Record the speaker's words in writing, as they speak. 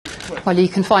Well, you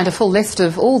can find a full list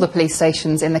of all the police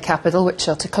stations in the capital which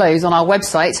are to close on our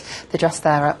website. The address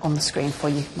there on the screen for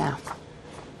you now.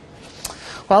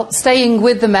 Well, staying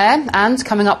with the Mayor and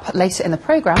coming up later in the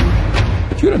programme.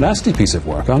 But you're a nasty piece of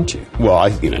work, aren't you? Well,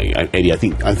 Eddie, I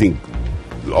think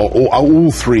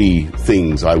all three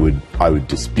things I would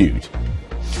dispute.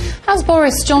 Has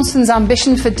Boris Johnson's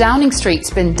ambition for Downing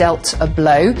Street been dealt a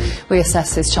blow? We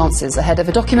assess his chances ahead of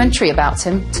a documentary about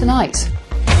him tonight.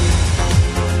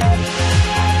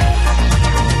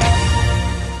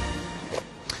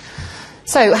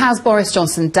 So, has Boris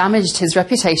Johnson damaged his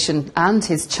reputation and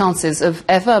his chances of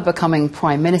ever becoming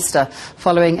Prime Minister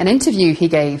following an interview he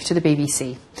gave to the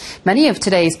BBC? Many of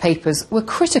today's papers were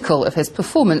critical of his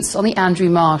performance on the Andrew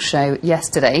Marr show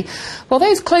yesterday, while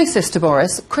those closest to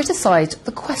Boris criticised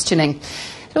the questioning.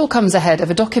 It all comes ahead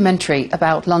of a documentary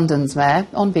about London's Mayor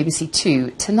on BBC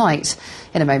Two tonight.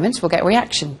 In a moment, we'll get a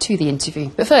reaction to the interview.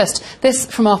 But first, this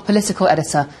from our political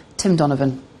editor, Tim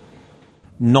Donovan.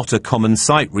 Not a common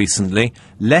sight recently.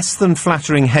 Less than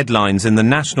flattering headlines in the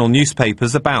national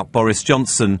newspapers about Boris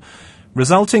Johnson,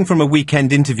 resulting from a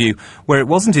weekend interview where it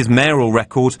wasn't his mayoral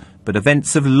record, but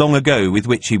events of long ago with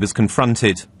which he was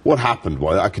confronted. What happened?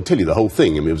 Well, I can tell you the whole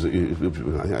thing. I mean,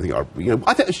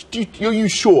 are you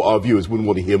sure our viewers wouldn't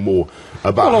want to hear more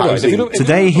about housing?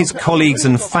 Today, his colleagues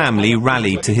and family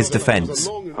rallied to his defence.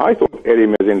 I thought Eddie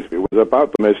Mair's interview was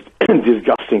about the most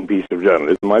disgusting piece of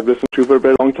journalism I've listened to for a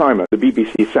very long time. The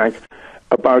BBC sank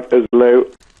about as low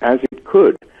as it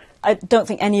could. I don't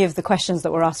think any of the questions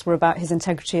that were asked were about his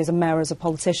integrity as a mayor, as a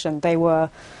politician. They were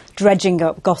dredging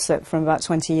up gossip from about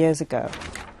 20 years ago.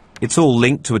 It's all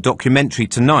linked to a documentary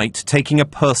tonight taking a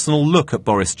personal look at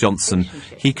Boris Johnson.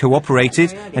 He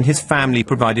cooperated and his family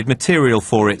provided material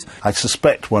for it. I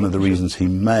suspect one of the reasons he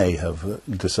may have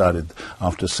decided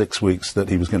after 6 weeks that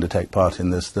he was going to take part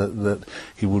in this, that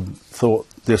he would thought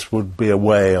this would be a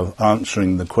way of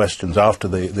answering the questions after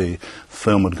the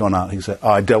film had gone out. He said,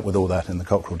 I dealt with all that in the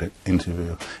Cockerell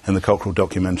interview, in the Cockerell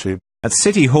documentary. At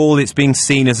City Hall, it's been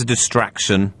seen as a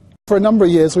distraction. For a number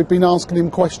of years we've been asking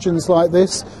him questions like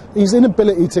this. His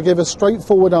inability to give a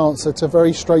straightforward answer to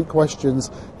very straight questions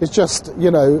is just,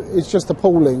 it's just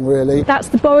appalling, really. That's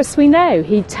the Boris we know.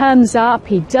 He turns up,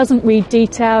 he doesn't read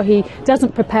detail, he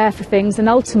doesn't prepare for things, and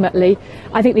ultimately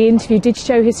I think the interview did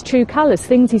show his true colours,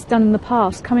 things he's done in the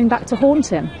past coming back to haunt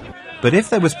him. But if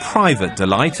there was private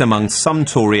delight among some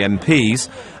Tory MPs,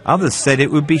 others said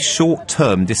it would be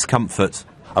short-term discomfort.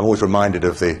 I'm always reminded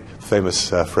of the famous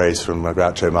phrase from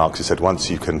Groucho Marx who said, once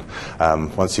you can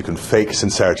fake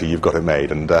sincerity, you've got it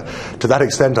made. And to that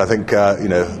extent, I think,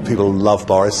 people love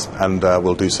Boris and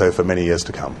will do so for many years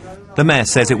to come. The Mayor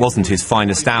says it wasn't his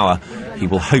finest hour. He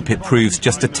will hope it proves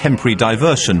just a temporary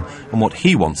diversion on what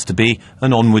he wants to be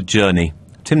an onward journey.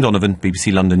 Tim Donovan,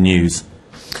 BBC London News.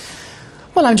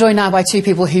 Well, I'm joined now by two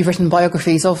people who've written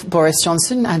biographies of Boris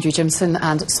Johnson, Andrew Jimson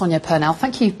and Sonia Purnell.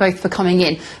 Thank you both for coming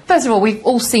in. First of all, we've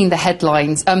all seen the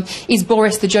headlines. Is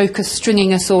Boris the Joker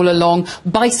stringing us all along?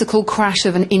 Bicycle crash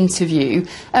of an interview.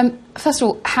 First of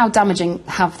all, how damaging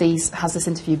has this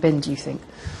interview been, do you think?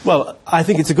 Well, I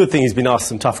think it's a good thing he's been asked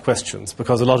some tough questions,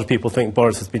 because a lot of people think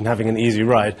Boris has been having an easy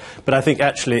ride. But I think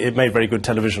actually it made very good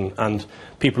television, and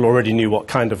people already knew what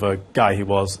kind of a guy he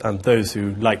was, and those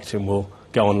who liked him will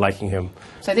go on liking him.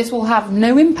 So this will have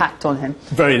no impact on him?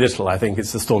 Very little. I think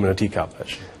it's the storm in a teacup,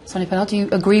 actually. Sonia Purnell, do you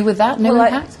agree with that? No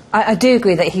impact? I do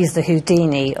agree that he's the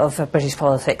Houdini of British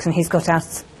politics, and he's got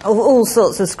out of all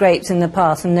sorts of scrapes in the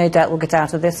past, and no doubt will get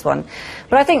out of this one.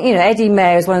 But I think, Eddie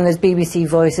Mair is one of those BBC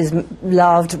voices,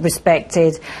 loved,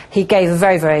 respected. He gave a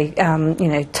very, very,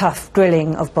 tough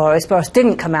grilling of Boris. Boris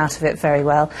didn't come out of it very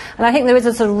well. And I think there is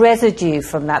a sort of residue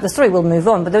from that. The story will move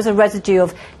on, but there's a residue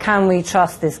of, can we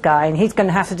trust this guy? And he's going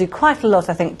to have to do quite a lot,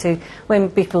 I think, to win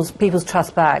people's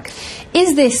trust back.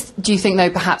 Is this, do you think, though,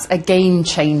 perhaps a game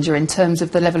changer in terms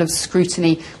of the level of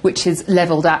scrutiny which is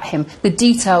levelled at him? The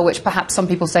detail which perhaps some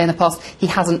people say in the past he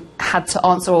hasn't had to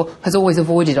answer or has always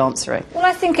avoided answering? Well,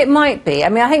 I think it might be. I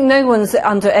mean, I think no one's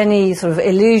under any sort of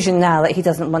illusion now that he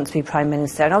doesn't want to be Prime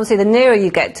Minister. And obviously the nearer you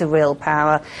get to real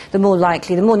power, the more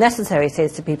likely, the more necessary it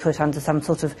is to be put under some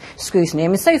sort of scrutiny. I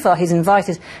mean, so far he's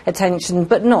invited attention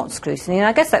but not scrutiny, and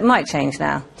I guess that might change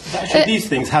now. Actually, these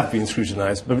things have been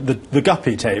scrutinised. But the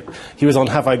Guppy tape, he was on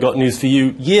Have I Got News For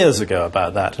You years ago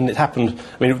about that, and it happened,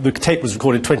 I mean, the tape was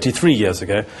recorded 23 years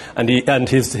ago, and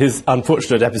his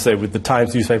unfortunate episode with the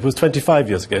Times newspaper was 25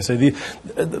 years ago. So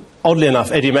oddly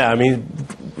enough, Eddie Mair, I mean,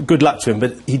 good luck to him,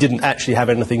 but he didn't actually have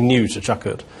anything new to chuck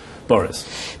at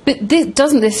Boris. But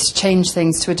doesn't this change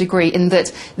things to a degree in that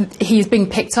he's being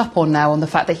picked up on now on the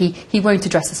fact that he won't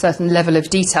address a certain level of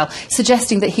detail,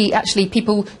 suggesting that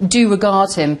people do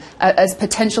regard him as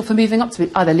potential for moving up to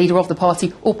be either leader of the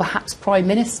party or perhaps Prime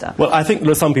Minister? Well, I think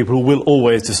there are some people who will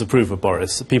always disapprove of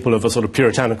Boris. People of a sort of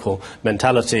puritanical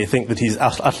mentality think that he's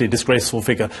an utterly disgraceful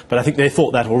figure, but I think they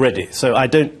thought that already. So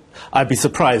I'd be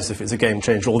surprised if it's a game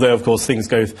changer, although, of course, things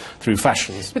go through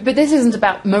fashions. But this isn't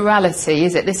about morality,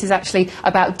 is it? This is actually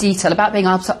about detail, about being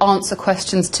able to answer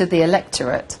questions to the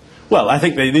electorate. Well, I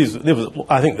think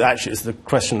I think actually it's the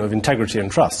question of integrity and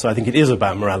trust. So I think it is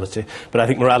about morality, but I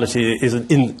think morality is an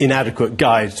inadequate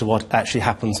guide to what actually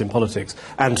happens in politics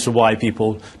and to why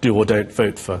people do or don't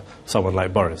vote for someone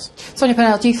like Boris. Sonia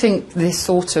Purnell, do you think this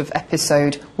sort of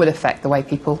episode will affect the way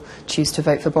people choose to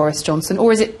vote for Boris Johnson,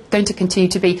 or is it going to continue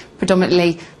to be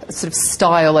predominantly sort of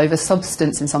style over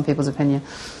substance in some people's opinion?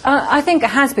 I think it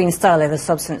has been style over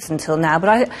substance until now,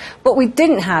 but what we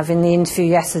didn't have in the interview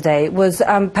yesterday was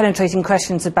penetrating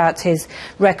questions about his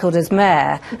record as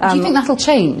mayor. Do you think that'll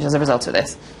change as a result of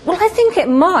this? Well, I think it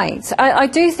might. I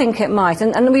do think it might,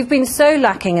 and we've been so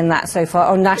lacking in that so far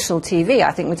on national TV.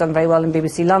 I think we've done very well in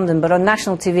BBC London, but on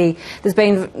national TV there's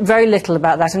been very little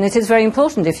about that, and it is very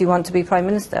important if you want to be Prime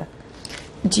Minister.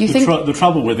 Do you think the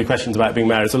trouble with the questions about being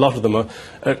mayor is a lot of them are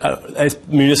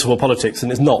municipal politics,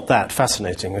 and it's not that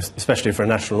fascinating, especially for a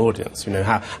national audience. You know,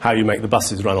 how you make the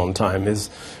buses run on time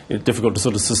is difficult to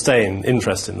sort of sustain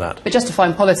interest in that. But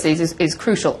justifying policies is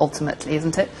crucial ultimately,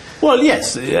 isn't it? Well,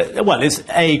 yes. Well, it's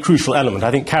a crucial element.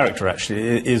 I think character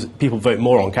actually is people vote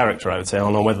more on character, I would say,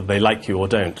 on whether they like you or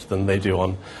don't, than they do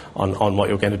on what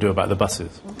you're going to do about the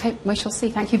buses. OK, we shall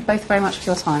see. Thank you both very much for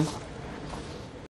your time.